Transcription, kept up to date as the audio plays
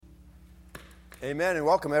Amen, and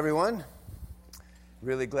welcome everyone.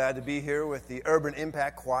 Really glad to be here with the Urban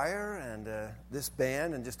Impact Choir and this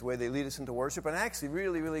band and just the way they lead us into worship. And actually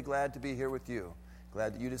really glad to be here with you.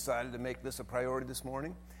 Glad that you decided to make this a priority this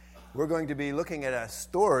morning. We're going to be looking at a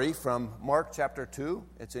story from Mark chapter 2.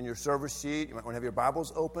 It's in your service sheet. You might want to have your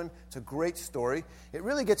Bibles open. It's a great story. It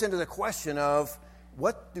really gets into the question of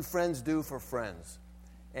what do friends do for friends?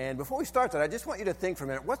 And before we start that, I just want you to think for a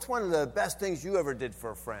minute, what's one of the best things you ever did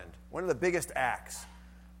for a friend? One of the biggest acts?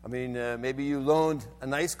 I mean, maybe you loaned a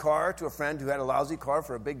nice car to a friend who had a lousy car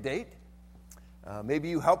for a big date. Maybe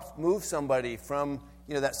you helped move somebody from,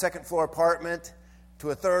 that second floor apartment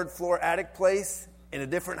to a third floor attic place in a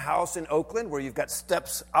different house in Oakland where you've got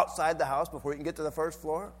steps outside the house before you can get to the first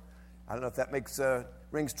floor. I don't know if that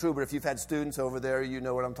rings true, but if you've had students over there, you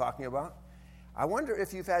know what I'm talking about. I wonder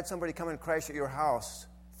if you've had somebody come and crash at your house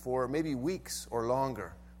for maybe weeks or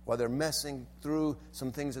longer while they're messing through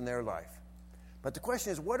some things in their life. But the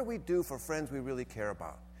question is, what do we do for friends we really care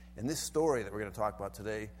about? And this story that we're going to talk about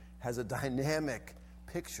today has a dynamic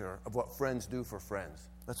picture of what friends do for friends.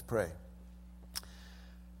 Let's pray.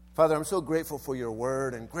 Father, I'm so grateful for your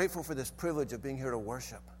word and grateful for this privilege of being here to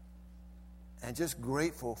worship. And just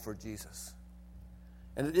grateful for Jesus.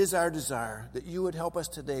 And it is our desire that you would help us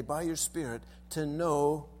today by your Spirit to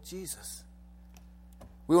know Jesus.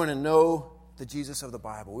 We want to know the Jesus of the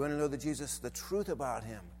Bible. We want to know the truth about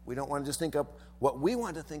him. We don't want to just think up what we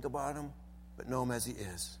want to think about him, but know him as he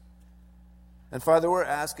is. And Father, we're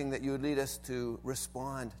asking that you would lead us to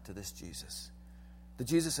respond to this Jesus. The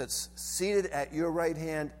Jesus that's seated at your right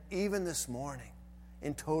hand even this morning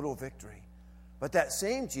in total victory. But that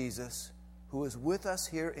same Jesus who is with us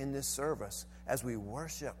here in this service as we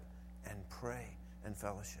worship and pray and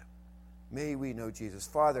fellowship. May we know Jesus.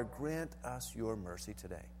 Father, grant us your mercy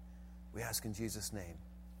today. We ask in Jesus' name.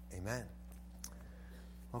 Amen.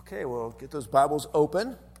 Okay, well, get those Bibles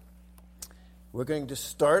open. We're going to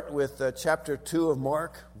start with chapter 2 of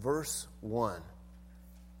Mark, verse 1.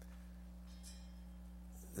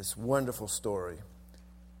 This wonderful story.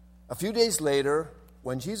 A few days later,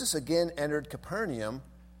 when Jesus again entered Capernaum,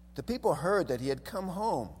 the people heard that he had come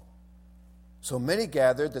home. So many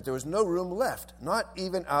gathered that there was no room left, not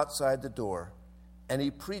even outside the door. And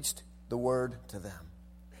he preached the word to them.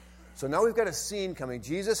 So now we've got a scene coming.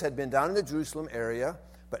 Jesus had been down in the Jerusalem area,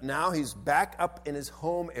 but now he's back up in his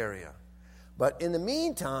home area. But in the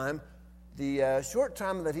meantime, the short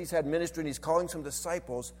time that he's had ministry and he's calling some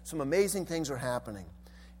disciples, some amazing things are happening.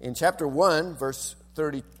 In chapter 1, verse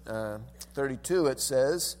 32, it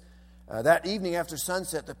says, that evening after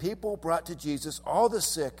sunset, the people brought to Jesus all the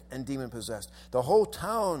sick and demon-possessed. The whole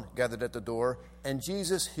town gathered at the door, and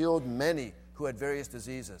Jesus healed many who had various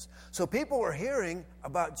diseases. So people were hearing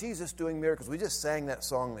about Jesus doing miracles. We just sang that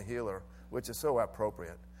song, The Healer, which is so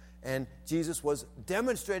appropriate. And Jesus was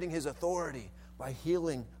demonstrating his authority by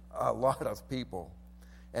healing a lot of people.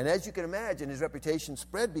 And as you can imagine, his reputation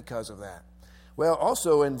spread because of that. Well,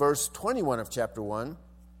 also in verse 21 of chapter 1,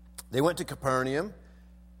 they went to Capernaum.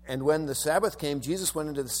 And when the Sabbath came, Jesus went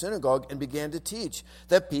into the synagogue and began to teach.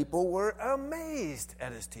 The people were amazed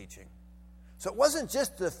at his teaching. So it wasn't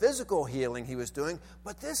just the physical healing he was doing,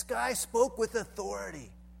 but this guy spoke with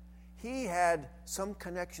authority. He had some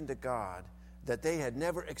connection to God that they had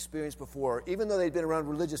never experienced before, even though they'd been around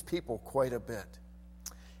religious people quite a bit.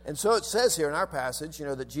 And so it says here in our passage,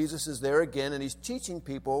 that Jesus is there again, and he's teaching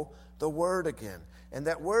people the word again. And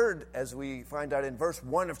that word, as we find out in verse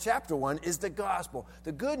 1 of chapter 1, is the gospel.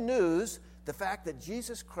 The good news, the fact that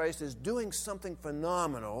Jesus Christ is doing something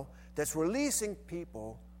phenomenal that's releasing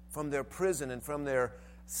people from their prison and from their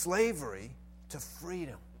slavery to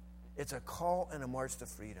freedom. It's a call and a march to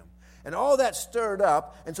freedom. And all that stirred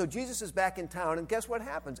up, and so Jesus is back in town, and guess what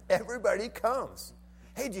happens? Everybody comes.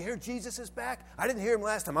 Hey, did you hear Jesus is back? I didn't hear him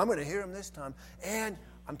last time. I'm going to hear him this time. And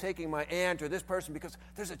I'm taking my aunt or this person because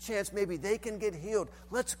there's a chance maybe they can get healed.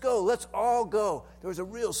 Let's go. Let's all go. There was a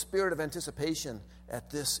real spirit of anticipation at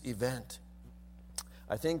this event.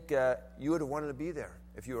 I think you would have wanted to be there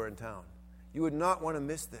if you were in town. You would not want to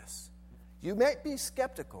miss this. You might be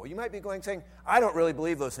skeptical. You might be saying, I don't really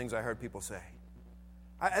believe those things I heard people say.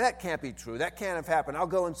 That can't be true. That can't have happened. I'll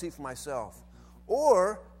go and see for myself.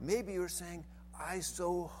 Or maybe you're saying, I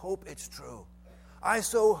so hope it's true. I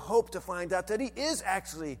so hope to find out that he is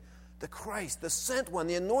actually the Christ, the sent one,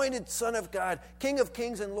 the anointed Son of God, King of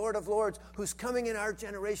kings and Lord of lords, who's coming in our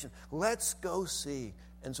generation. Let's go see.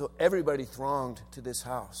 And so everybody thronged to this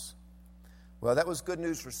house. Well, that was good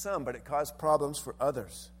news for some, but it caused problems for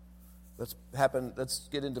others. Let's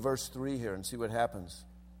get into verse 3 here and see what happens.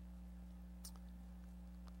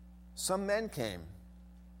 Some men came,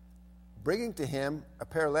 bringing to him a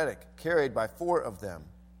paralytic carried by 4 of them.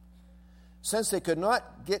 Since they could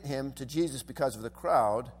not get him to Jesus because of the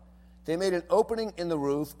crowd, they made an opening in the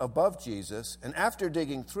roof above Jesus, and after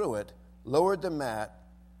digging through it, lowered the mat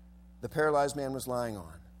the paralyzed man was lying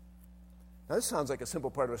on. Now, this sounds like a simple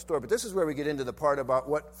part of a story, but this is where we get into the part about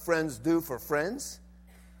what friends do for friends.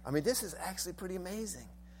 I mean, this is actually pretty amazing.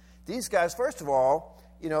 These guys, first of all,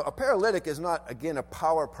 a paralytic is not, again, a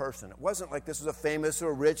power person. It wasn't like this was a famous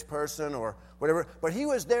or rich person or whatever, but he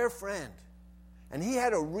was their friend, and he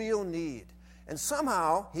had a real need. And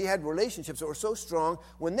somehow he had relationships that were so strong.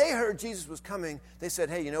 When they heard Jesus was coming, they said,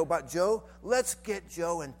 hey, you know about Joe? Let's get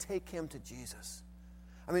Joe and take him to Jesus.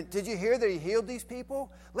 I mean, did you hear that he healed these people?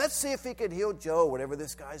 Let's see if he could heal Joe, whatever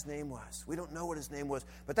this guy's name was. We don't know what his name was.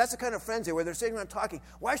 But that's the kind of friends here where they're sitting around talking.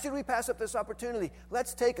 Why should we pass up this opportunity?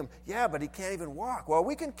 Let's take him. Yeah, but he can't even walk. Well,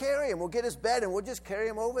 we can carry him. We'll get his bed and we'll just carry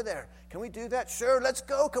him over there. Can we do that? Sure, let's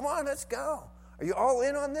go. Come on, let's go. Are you all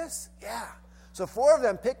in on this? Yeah. So 4 of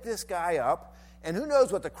them picked this guy up. And who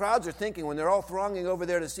knows what the crowds are thinking when they're all thronging over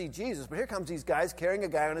there to see Jesus. But here comes these guys carrying a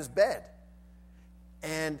guy on his bed.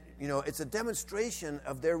 And, it's a demonstration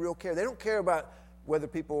of their real care. They don't care about whether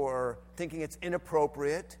people are thinking it's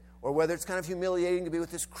inappropriate or whether it's kind of humiliating to be with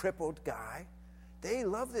this crippled guy. They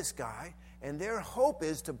love this guy, and their hope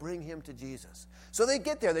is to bring him to Jesus. So they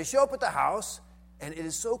get there. They show up at the house, and it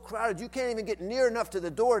is so crowded you can't even get near enough to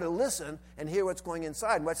the door to listen and hear what's going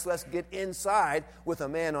inside, much less get inside with a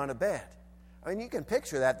man on a bed. I mean, you can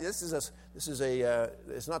picture that. It's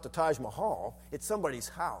not the Taj Mahal. It's somebody's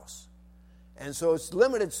house. And so it's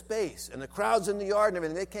limited space, and the crowd's in the yard and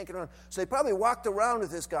everything. They can't get around. So they probably walked around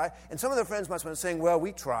with this guy, and some of their friends must have been saying, well,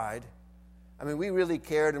 we tried. I mean, we really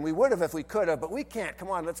cared, and we would have if we could have, but we can't. Come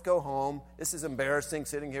on, let's go home. This is embarrassing,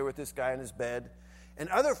 sitting here with this guy in his bed. And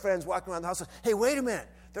other friends walking around the house say, hey, wait a minute.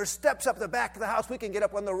 There's steps up the back of the house. We can get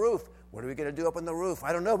up on the roof. What are we going to do up on the roof?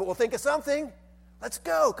 I don't know, but we'll think of something. Let's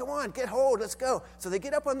go. Come on, get hold. Let's go. So they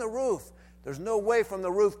get up on the roof. There's no way from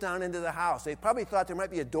the roof down into the house. They probably thought there might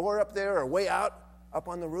be a door up there or a way out up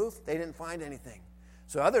on the roof. They didn't find anything.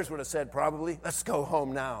 So others would have said probably, let's go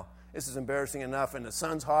home now. This is embarrassing enough, and the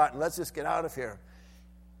sun's hot, and let's just get out of here.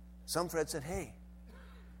 Some friends said, hey,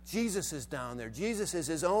 Jesus is down there. Jesus is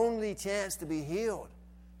his only chance to be healed.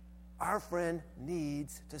 Our friend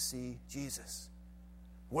needs to see Jesus.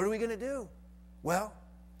 What are we going to do? Well,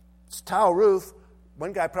 it's tile roof.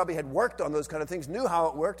 One guy probably had worked on those kind of things, knew how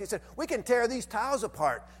it worked. He said, we can tear these tiles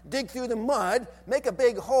apart, dig through the mud, make a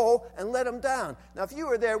big hole, and let them down. Now, if you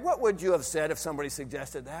were there, what would you have said if somebody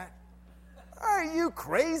suggested that? Are you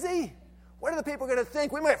crazy? What are the people going to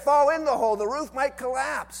think? We might fall in the hole. The roof might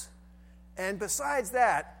collapse. And besides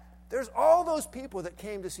that, there's all those people that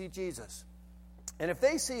came to see Jesus. And if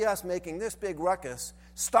they see us making this big ruckus,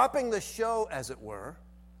 stopping the show, as it were,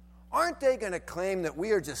 aren't they going to claim that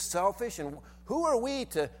we are just selfish? And who are we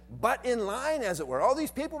to butt in line, as it were? All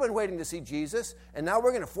these people have been waiting to see Jesus, and now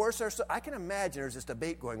we're going to force ourselves. I can imagine there's this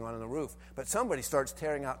debate going on the roof, but somebody starts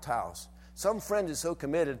tearing out tiles. Some friend is so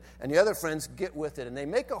committed, and the other friends get with it, and they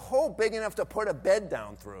make a hole big enough to put a bed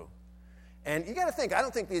down through. And you got to think, I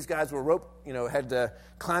don't think these guys were had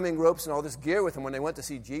climbing ropes and all this gear with them when they went to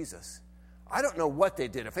see Jesus. I don't know what they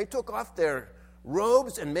did. If they took off their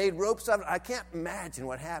robes and made ropes of it, I can't imagine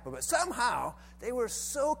what happened. But somehow, they were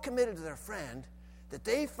so committed to their friend that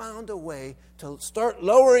they found a way to start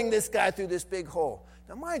lowering this guy through this big hole.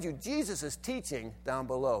 Now, mind you, Jesus is teaching down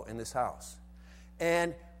below in this house.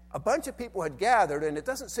 And a bunch of people had gathered, and it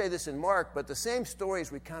doesn't say this in Mark, but the same story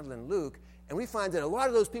is recounted in Luke. And we find that a lot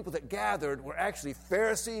of those people that gathered were actually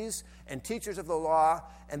Pharisees and teachers of the law,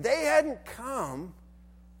 and they hadn't come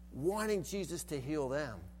wanting Jesus to heal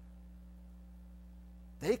them.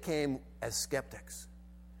 They came as skeptics.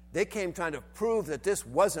 They came trying to prove that this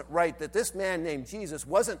wasn't right, that this man named Jesus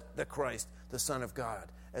wasn't the Christ, the Son of God,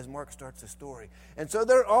 as Mark starts the story. And so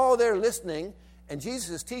they're all there listening, and Jesus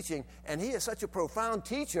is teaching, and he is such a profound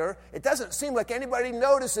teacher, it doesn't seem like anybody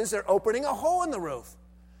notices they're opening a hole in the roof.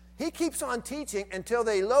 He keeps on teaching until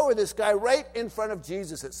they lower this guy right in front of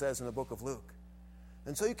Jesus, it says in the book of Luke.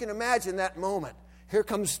 And so you can imagine that moment.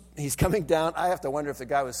 He's coming down. I have to wonder if the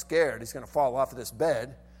guy was scared. He's going to fall off of this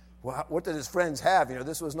bed. Well, what did his friends have?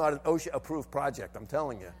 This was not an OSHA-approved project, I'm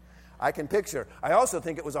telling you. I can picture. I also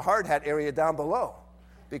think it was a hard hat area down below,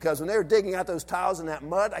 because when they were digging out those tiles in that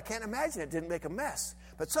mud, I can't imagine it didn't make a mess.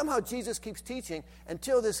 But somehow Jesus keeps teaching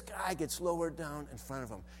until this guy gets lowered down in front of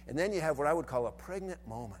him. And then you have what I would call a pregnant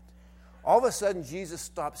moment. All of a sudden, Jesus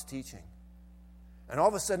stops teaching. And all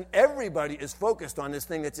of a sudden, everybody is focused on this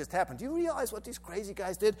thing that just happened. Do you realize what these crazy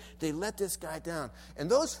guys did? They let this guy down. And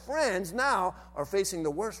those friends now are facing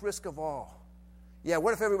the worst risk of all. Yeah,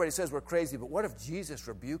 what if everybody says we're crazy, but what if Jesus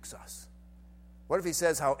rebukes us? What if he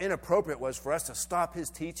says how inappropriate it was for us to stop his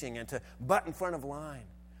teaching and to butt in front of line?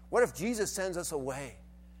 What if Jesus sends us away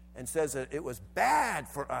and says that it was bad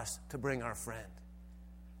for us to bring our friend?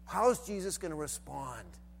 How is Jesus going to respond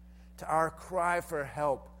to our cry for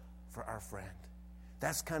help for our friend?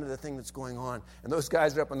 That's kind of the thing that's going on. And those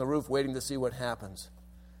guys are up on the roof waiting to see what happens.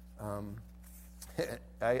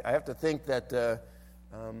 I have to think that the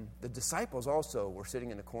disciples also were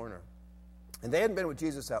sitting in the corner. And they hadn't been with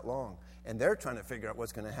Jesus that long. And they're trying to figure out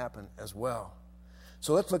what's going to happen as well.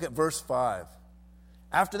 So let's look at verse 5.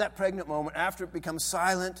 After that pregnant moment, after it becomes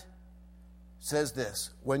silent, it says this: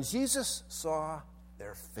 when Jesus saw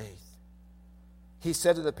their faith, he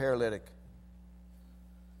said to the paralytic,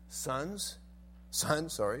 son,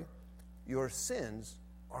 your sins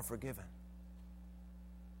are forgiven.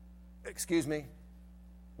 Excuse me,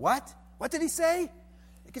 what? What did he say?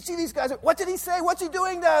 You can see these guys. What did he say? What's he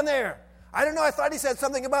doing down there? I don't know. I thought he said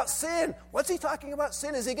something about sin. What's he talking about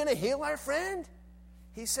sin? Is he going to heal our friend?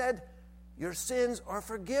 He said, your sins are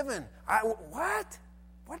forgiven. What?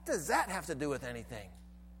 What does that have to do with anything?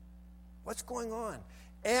 What's going on?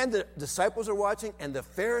 And the disciples are watching, and the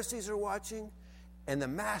Pharisees are watching, and the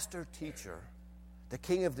master teacher, the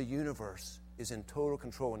king of the universe, is in total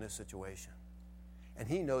control in this situation. And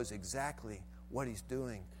he knows exactly what he's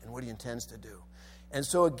doing and what he intends to do. And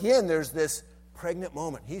so again, there's this pregnant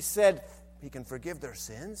moment. He said he can forgive their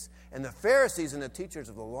sins, and the Pharisees and the teachers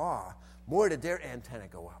of the law, more did their antenna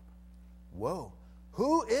go up. Whoa,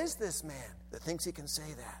 who is this man that thinks he can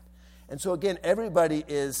say that? And so again, everybody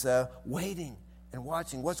is waiting and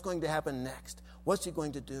watching what's going to happen next. What's he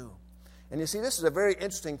going to do? And you see, this is a very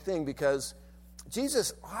interesting thing because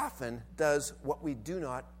Jesus often does what we do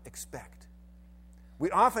not expect. We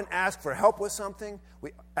often ask for help with something.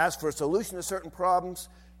 We ask for a solution to certain problems.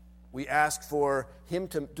 We ask for him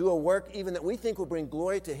to do a work even that we think will bring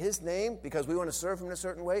glory to his name because we want to serve him in a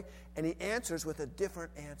certain way. And he answers with a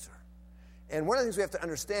different answer. And one of the things we have to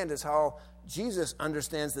understand is how Jesus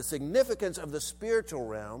understands the significance of the spiritual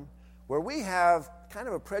realm, where we have kind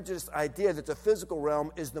of a prejudiced idea that the physical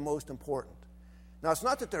realm is the most important. Now, it's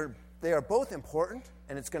not that they are both important,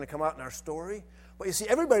 and it's going to come out in our story. But you see,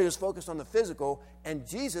 everybody was focused on the physical, and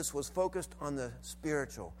Jesus was focused on the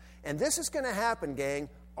spiritual. And this is going to happen, gang,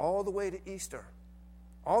 all the way to Easter,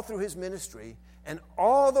 all through his ministry, and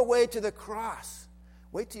all the way to the cross.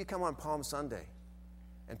 Wait till you come on Palm Sunday.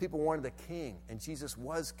 And people wanted a king, and Jesus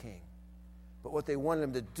was king. But what they wanted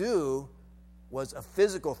him to do was a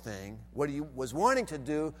physical thing. What he was wanting to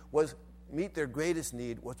do was meet their greatest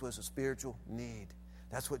need, which was a spiritual need.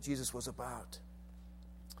 That's what Jesus was about.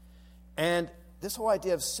 And this whole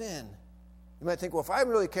idea of sin, you might think, well, if I'm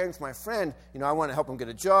really caring for my friend, I want to help him get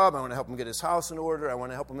a job, I want to help him get his house in order, I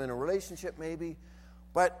want to help him in a relationship maybe.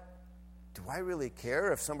 But do I really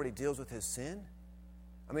care if somebody deals with his sin?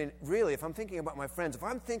 I mean, really, if I'm thinking about my friends, if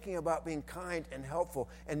I'm thinking about being kind and helpful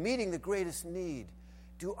and meeting the greatest need,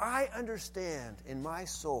 do I understand in my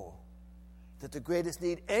soul that the greatest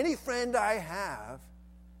need, any friend I have,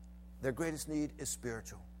 their greatest need is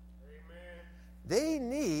spiritual? Amen. They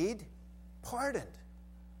need pardoned.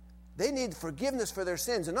 They need forgiveness for their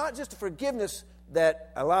sins, and not just a forgiveness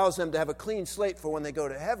that allows them to have a clean slate for when they go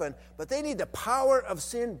to heaven, but they need the power of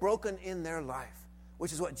sin broken in their life,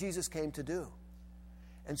 which is what Jesus came to do.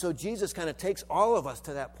 And so Jesus kind of takes all of us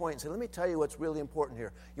to that point and says, let me tell you what's really important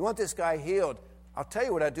here. You want this guy healed? I'll tell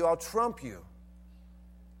you what I do. I'll trump you.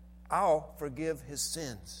 I'll forgive his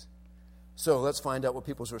sins. So let's find out what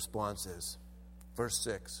people's response is. Verse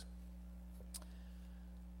 6.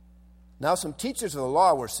 Now some teachers of the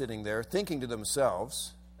law were sitting there thinking to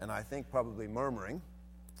themselves, and I think probably murmuring,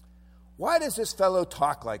 why does this fellow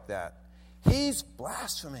talk like that? He's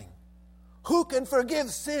blaspheming. Who can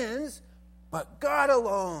forgive sins but God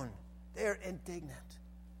alone? They're indignant.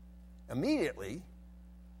 Immediately,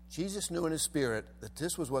 Jesus knew in his spirit that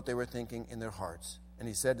this was what they were thinking in their hearts. And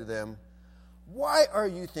he said to them, why are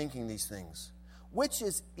you thinking these things? Which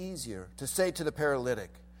is easier, to say to the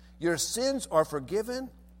paralytic, your sins are forgiven,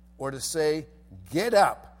 or to say, get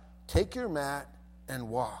up, take your mat, and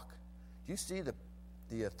walk? Do you see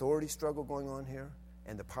the authority struggle going on here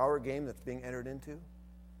and the power game that's being entered into?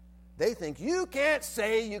 They think, you can't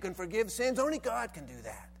say you can forgive sins. Only God can do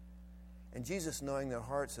that. And Jesus, knowing their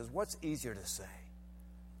hearts, says, what's easier to say?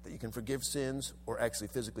 That you can forgive sins or actually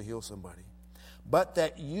physically heal somebody? But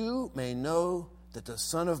that you may know that the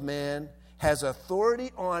Son of Man has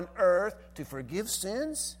authority on earth to forgive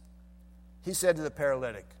sins? He said to the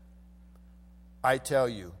paralytic, I tell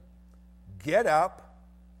you, get up,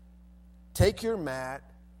 take your mat,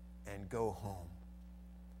 and go home.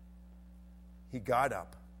 he got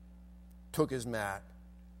up, took his mat,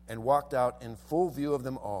 and walked out in full view of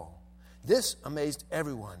them all. This amazed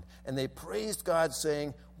everyone, and they praised God,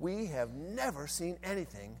 saying, "We have never seen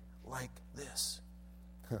anything like this."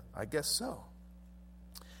 I guess so.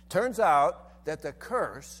 Turns out that the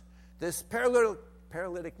curse, this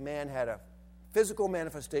paralytic man had a physical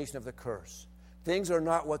manifestation of the curse. Things are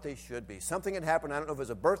not what they should be. Something had happened. I don't know if it was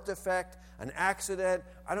a birth defect, an accident.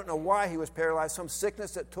 I don't know why he was paralyzed, some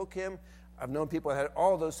sickness that took him. I've known people that had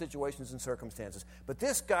all those situations and circumstances. But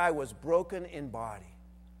this guy was broken in body.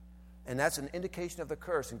 And that's an indication of the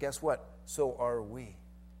curse. And guess what? So are we.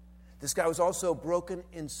 This guy was also broken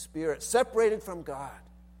in spirit, separated from God,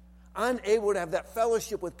 unable to have that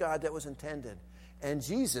fellowship with God that was intended. And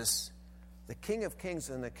Jesus, the King of Kings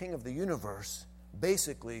and the King of the universe,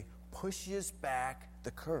 basically pushes back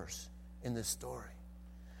the curse in this story.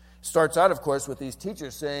 Starts out, of course, with these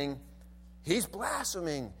teachers saying, he's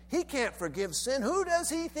blaspheming. He can't forgive sin. Who does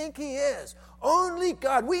he think he is? Only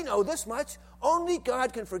God. We know this much. Only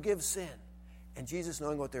God can forgive sin. And Jesus,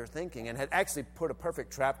 knowing what they're thinking, and had actually put a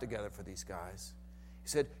perfect trap together for these guys, he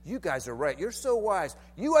said, you guys are right. You're so wise.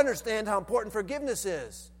 You understand how important forgiveness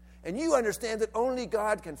is. And you understand that only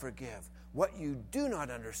God can forgive. What you do not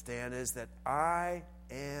understand is that I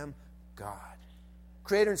am God,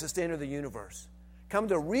 creator and sustainer of the universe, come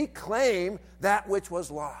to reclaim that which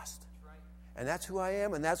was lost. And that's who I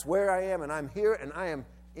am, and that's where I am, and I'm here, and I am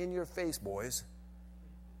in your face, boys.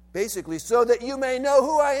 Basically, so that you may know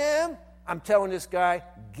who I am, I'm telling this guy,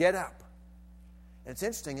 get up. And it's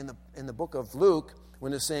interesting, in the book of Luke,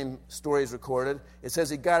 when the same story is recorded, it says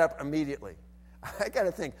he got up immediately. I got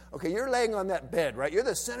to think, okay, you're laying on that bed, right? You're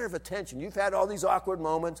the center of attention. You've had all these awkward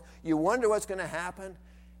moments. You wonder what's going to happen.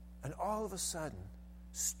 And all of a sudden,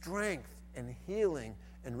 strength and healing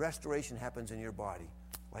and restoration happens in your body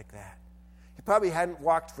like that. He probably hadn't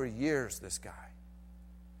walked for years, this guy.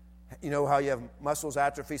 You know how you have muscles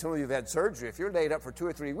atrophy? Some of you have had surgery. If you're laid up for 2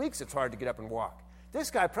 or 3 weeks, it's hard to get up and walk. This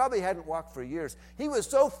guy probably hadn't walked for years. He was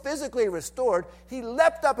so physically restored, he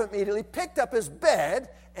leapt up immediately, picked up his bed,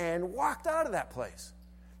 and walked out of that place.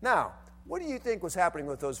 Now, what do you think was happening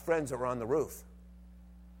with those friends that were on the roof?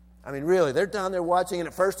 I mean, really, they're down there watching, and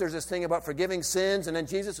at first there's this thing about forgiving sins, and then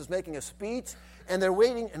Jesus is making a speech, and they're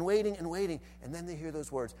waiting and waiting and waiting, and then they hear those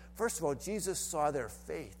words. First of all, Jesus saw their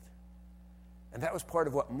faith, and that was part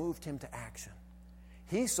of what moved him to action.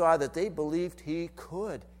 He saw that they believed he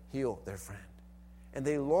could heal their friend. And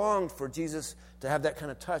they longed for Jesus to have that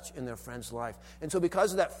kind of touch in their friend's life. And so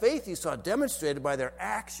because of that faith he saw demonstrated by their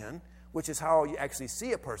action, which is how you actually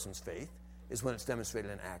see a person's faith, is when it's demonstrated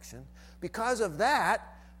in action. Because of that,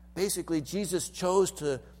 basically Jesus chose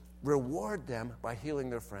to reward them by healing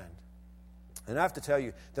their friend. And I have to tell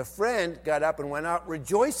you, the friend got up and went out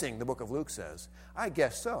rejoicing, the book of Luke says. I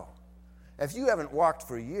guess so. If you haven't walked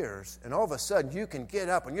for years, and all of a sudden you can get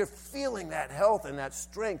up and you're feeling that health and that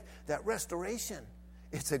strength, that restoration,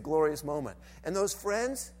 it's a glorious moment. And those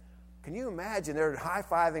friends, can you imagine? They're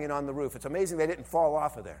high-fiving it on the roof. It's amazing they didn't fall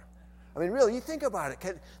off of there. I mean, really, you think about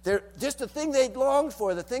it. They're just the thing they'd longed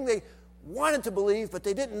for, the thing they wanted to believe, but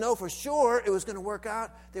they didn't know for sure it was going to work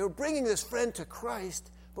out. They were bringing this friend to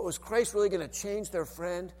Christ, but was Christ really going to change their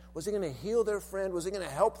friend? Was he going to heal their friend? Was he going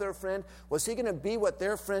to help their friend? Was he going to be what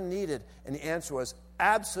their friend needed? And the answer was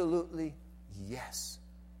absolutely yes.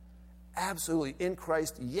 Absolutely. In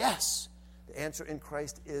Christ, yes. The answer in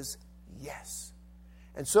Christ is yes.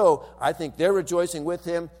 And so I think they're rejoicing with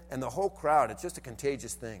him, and the whole crowd, it's just a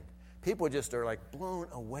contagious thing. People just are like blown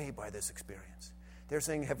away by this experience. They're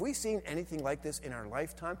saying, have we seen anything like this in our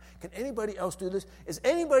lifetime? Can anybody else do this? Is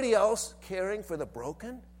anybody else caring for the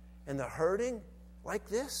broken and the hurting like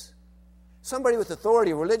this? Somebody with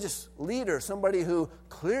authority, a religious leader, somebody who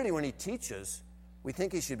clearly when he teaches, we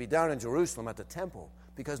think he should be down in Jerusalem at the temple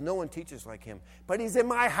because no one teaches like him. But he's in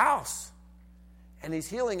my house. And he's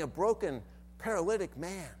healing a broken, paralytic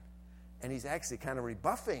man. And he's actually kind of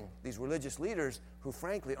rebuffing these religious leaders who,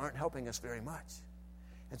 frankly, aren't helping us very much.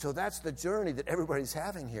 And so that's the journey that everybody's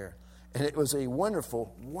having here. And it was a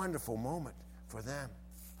wonderful, wonderful moment for them.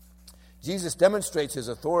 Jesus demonstrates his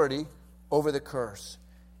authority over the curse.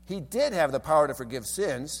 He did have the power to forgive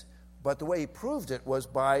sins, but the way he proved it was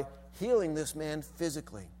by healing this man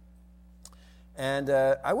physically. And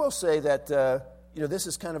I will say that, this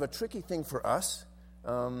is kind of a tricky thing for us.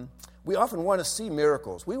 We often want to see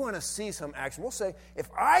miracles. We want to see some action. We'll say, if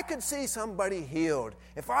I could see somebody healed,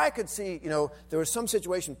 if I could see, there was some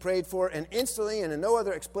situation prayed for, and instantly and in no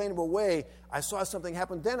other explainable way, I saw something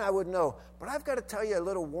happen, then I would know. But I've got to tell you a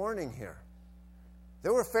little warning here.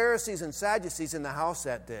 There were Pharisees and Sadducees in the house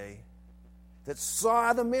that day that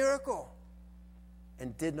saw the miracle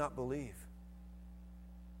and did not believe.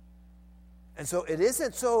 And so it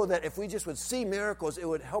isn't so that if we just would see miracles, it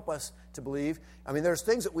would help us to believe. I mean, there's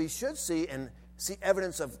things that we should see and see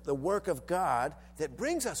evidence of the work of God that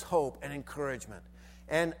brings us hope and encouragement.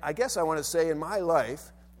 And I guess I want to say in my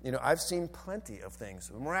life, I've seen plenty of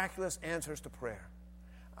things, miraculous answers to prayer.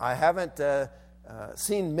 I haven't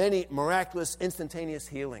seen many miraculous instantaneous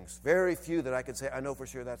healings. Very few that I could say, I know for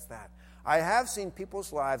sure that's that. I have seen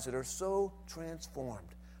people's lives that are so transformed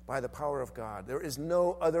by the power of God. There is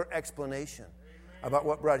no other explanation about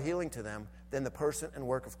what brought healing to them than the person and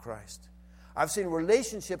work of Christ. I've seen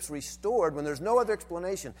relationships restored when there's no other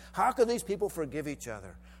explanation. How could these people forgive each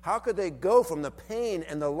other? How could they go from the pain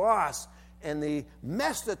and the loss and the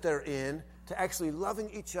mess that they're in to actually loving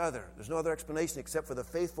each other? There's no other explanation except for the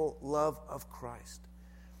faithful love of Christ.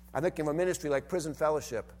 I think of a ministry like Prison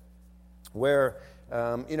Fellowship, where,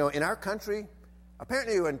 in our country,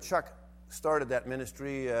 apparently when Chuck started that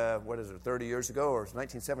ministry, 30 years ago, or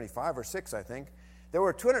 1975 or 6, I think, there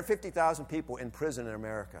were 250,000 people in prison in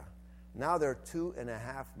America. Now there are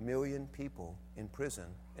 2.5 million people in prison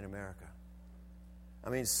in America. I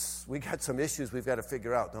mean, we got some issues we've got to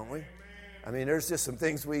figure out, don't we? I mean, there's just some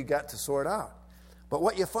things we got to sort out. But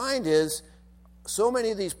what you find is so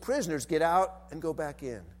many of these prisoners get out and go back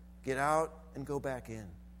in, get out and go back in.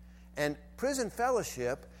 And Prison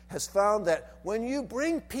Fellowship has found that when you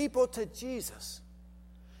bring people to Jesus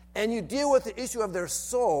and you deal with the issue of their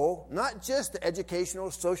soul, not just the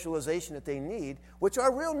educational socialization that they need, which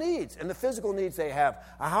are real needs, and the physical needs they have,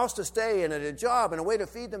 a house to stay in and a job and a way to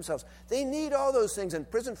feed themselves. They need all those things, and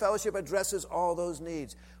Prison Fellowship addresses all those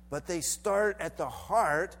needs. But they start at the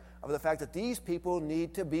heart of the fact that these people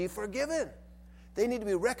need to be forgiven. They need to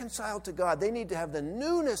be reconciled to God. They need to have the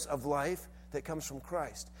newness of life that comes from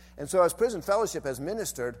Christ. And so as Prison Fellowship has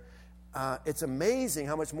ministered, it's amazing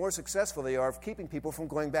how much more successful they are of keeping people from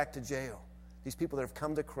going back to jail. These people that have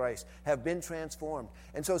come to Christ have been transformed.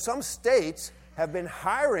 And so some states have been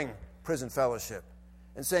hiring Prison Fellowship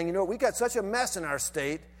and saying, we got such a mess in our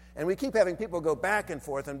state, and we keep having people go back and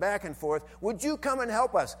forth and back and forth. Would you come and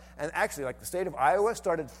help us? And actually, like the state of Iowa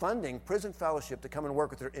started funding Prison Fellowship to come and work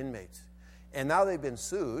with their inmates. And now they've been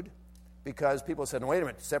sued because people said, wait a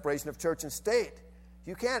minute, separation of church and state.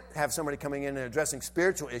 You can't have somebody coming in and addressing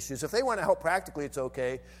spiritual issues. If they want to help practically, it's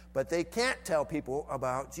okay, but they can't tell people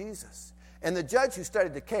about Jesus. And the judge who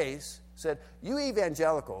studied the case said, you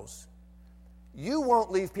evangelicals, you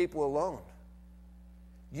won't leave people alone.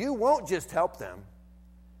 You won't just help them.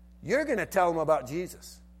 You're going to tell them about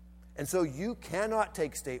Jesus. And so you cannot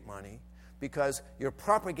take state money because you're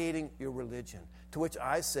propagating your religion. To which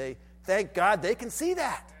I say, thank God they can see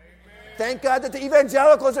that. Amen. Thank God that the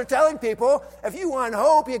evangelicals are telling people, if you want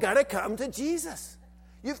hope, you got to come to Jesus.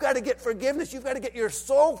 You've got to get forgiveness. You've got to get your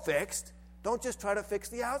soul fixed. Don't just try to fix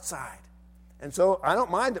the outside. And so I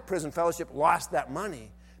don't mind that Prison Fellowship lost that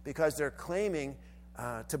money because they're claiming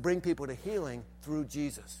to bring people to healing through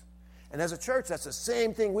Jesus. And as a church, that's the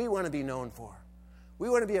same thing we want to be known for. We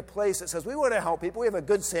want to be a place that says we want to help people. We have a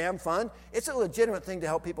Good Sam Fund. It's a legitimate thing to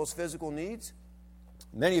help people's physical needs.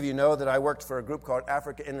 Many of you know that I worked for a group called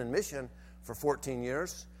Africa Inland Mission for 14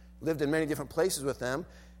 years, lived in many different places with them.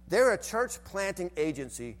 They're a church planting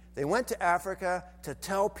agency. They went to Africa to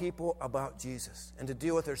tell people about Jesus and to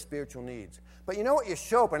deal with their spiritual needs. But you know what? You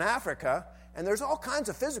show up in Africa, and there's all kinds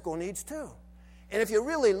of physical needs too. And if you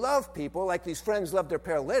really love people, like these friends love their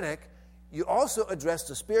paralytic, you also address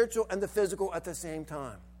the spiritual and the physical at the same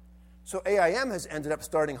time. So AIM has ended up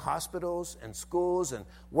starting hospitals and schools and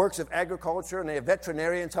works of agriculture, and they have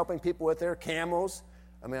veterinarians helping people with their camels.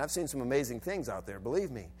 I mean, I've seen some amazing things out there, believe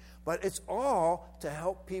me. But it's all to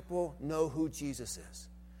help people know who Jesus is.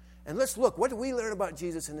 And let's look, what did we learn about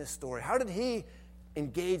Jesus in this story? How did he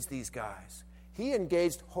engage these guys? He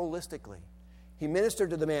engaged holistically. He ministered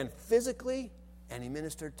to the man physically, and he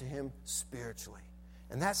ministered to him spiritually.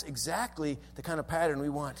 And that's exactly the kind of pattern we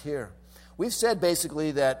want here. We've said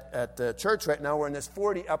basically that at the church right now we're in this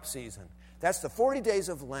 40 up season. That's the 40 days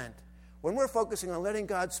of Lent when we're focusing on letting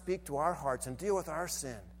God speak to our hearts and deal with our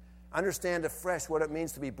sin. Understand afresh what it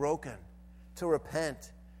means to be broken, to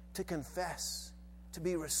repent, to confess, to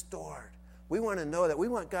be restored. We want to know that. We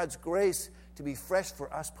want God's grace to be fresh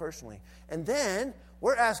for us personally. And then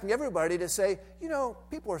we're asking everybody to say,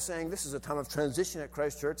 people are saying this is a time of transition at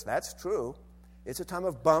Christ Church. That's true. It's a time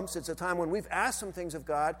of bumps. It's a time when we've asked some things of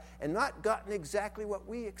God and not gotten exactly what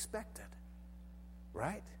we expected.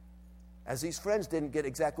 Right? As these friends didn't get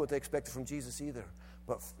exactly what they expected from Jesus either.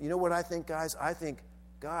 But you know what I think, guys? I think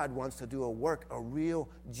God wants to do a work, a real,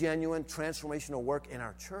 genuine, transformational work in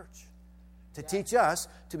our church to teach us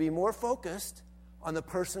to be more focused on the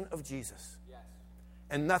person of Jesus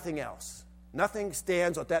and nothing else. Nothing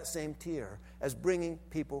stands at that same tier as bringing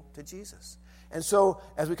people to Jesus. And so,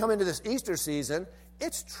 as we come into this Easter season,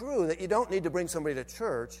 it's true that you don't need to bring somebody to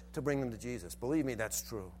church to bring them to Jesus. Believe me, that's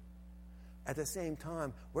true. At the same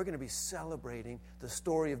time, we're going to be celebrating the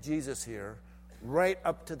story of Jesus here right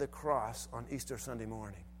up to the cross on Easter Sunday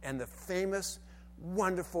morning and the famous,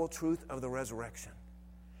 wonderful truth of the resurrection.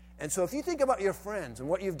 And so if you think about your friends and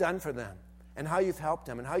what you've done for them and how you've helped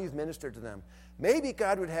them and how you've ministered to them, maybe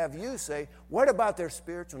God would have you say, what about their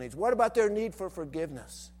spiritual needs? What about their need for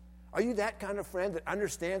forgiveness? Are you that kind of friend that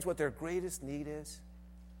understands what their greatest need is?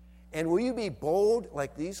 And will you be bold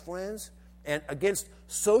like these friends and against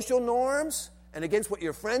social norms and against what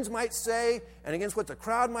your friends might say and against what the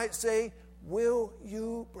crowd might say? Will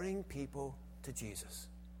you bring people to Jesus?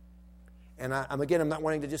 And I'm not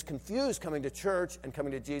wanting to just confuse coming to church and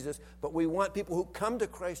coming to Jesus, but we want people who come to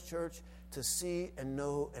Christ Church to see and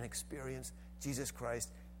know and experience Jesus Christ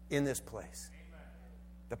in this place.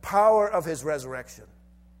 The power of his resurrection.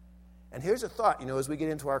 And here's a thought, as we get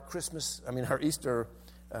into our our Easter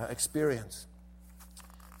experience.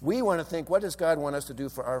 We want to think, what does God want us to do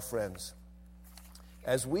for our friends?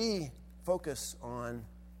 As we focus on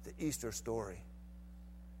the Easter story,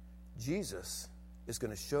 Jesus is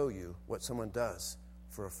going to show you what someone does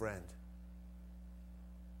for a friend.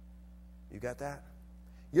 You got that?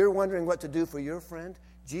 You're wondering what to do for your friend?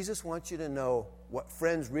 Jesus wants you to know what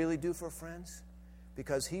friends really do for friends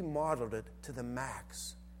because he modeled it to the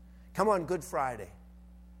max. Come on Good Friday,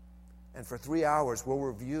 and for 3 hours we'll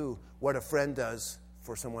review what a friend does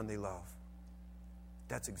for someone they love.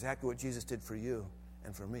 That's exactly what Jesus did for you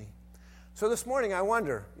and for me. So this morning I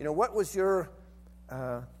wonder, what was your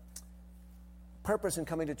purpose in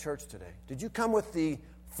coming to church today? Did you come with the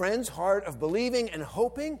friend's heart of believing and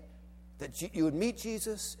hoping that you would meet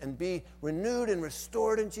Jesus and be renewed and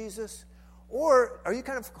restored in Jesus? Or are you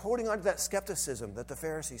kind of holding on to that skepticism that the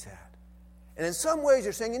Pharisees had? And in some ways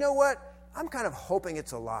you're saying, you know what? I'm kind of hoping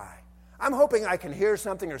it's a lie. I'm hoping I can hear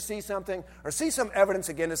something or see some evidence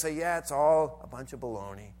again to say, yeah, it's all a bunch of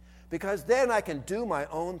baloney. Because then I can do my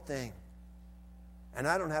own thing. And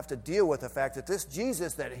I don't have to deal with the fact that this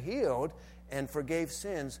Jesus that healed and forgave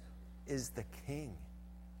sins is the king.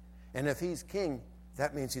 And if he's king,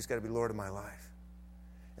 that means he's got to be Lord of my life.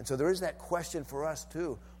 And so there is that question for us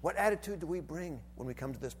too. What attitude do we bring when we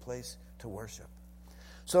come to this place to worship?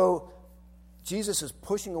 So Jesus is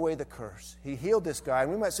pushing away the curse. He healed this guy.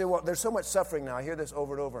 And we might say, well, there's so much suffering now. I hear this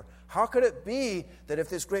over and over. How could it be that if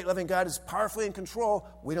this great loving God is powerfully in control,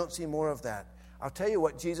 we don't see more of that? I'll tell you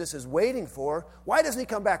what Jesus is waiting for. Why doesn't he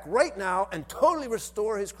come back right now and totally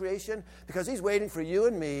restore his creation? Because he's waiting for you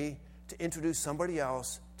and me to introduce somebody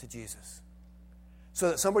else to Jesus, so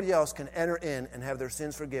that somebody else can enter in and have their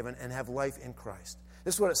sins forgiven and have life in Christ.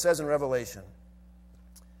 This is what it says in Revelation.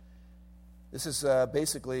 This is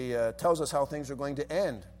basically tells us how things are going to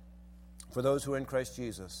end for those who are in Christ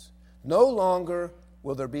Jesus. No longer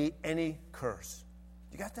will there be any curse.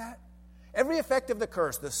 You got that? Every effect of the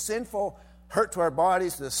curse, the sinful hurt to our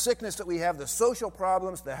bodies, the sickness that we have, the social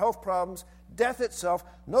problems, the health problems, death itself,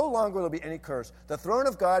 no longer will there be any curse. The throne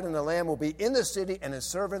of God and the Lamb will be in the city, and his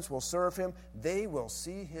servants will serve him. They will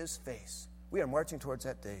see his face. We are marching towards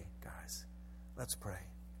that day, guys. Let's pray.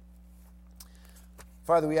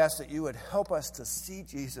 Father, we ask that you would help us to see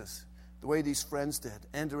Jesus the way these friends did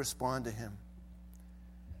and to respond to him.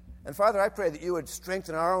 And Father, I pray that you would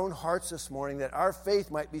strengthen our own hearts this morning, that our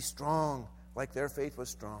faith might be strong like their faith was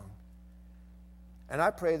strong. And I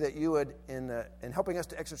pray that you would, in helping us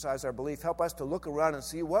to exercise our belief, help us to look around and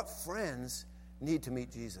see what friends need to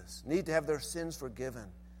meet Jesus, need to have their sins forgiven.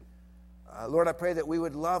 Lord, I pray that we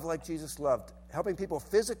would love like Jesus loved, helping people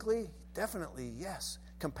physically, definitely, yes,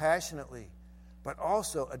 compassionately, but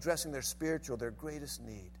also addressing their spiritual, their greatest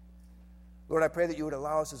need. Lord, I pray that you would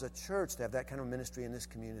allow us as a church to have that kind of ministry in this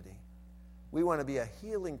community. We want to be a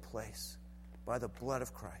healing place by the blood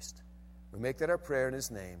of Christ. We make that our prayer in his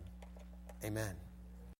name. Amen.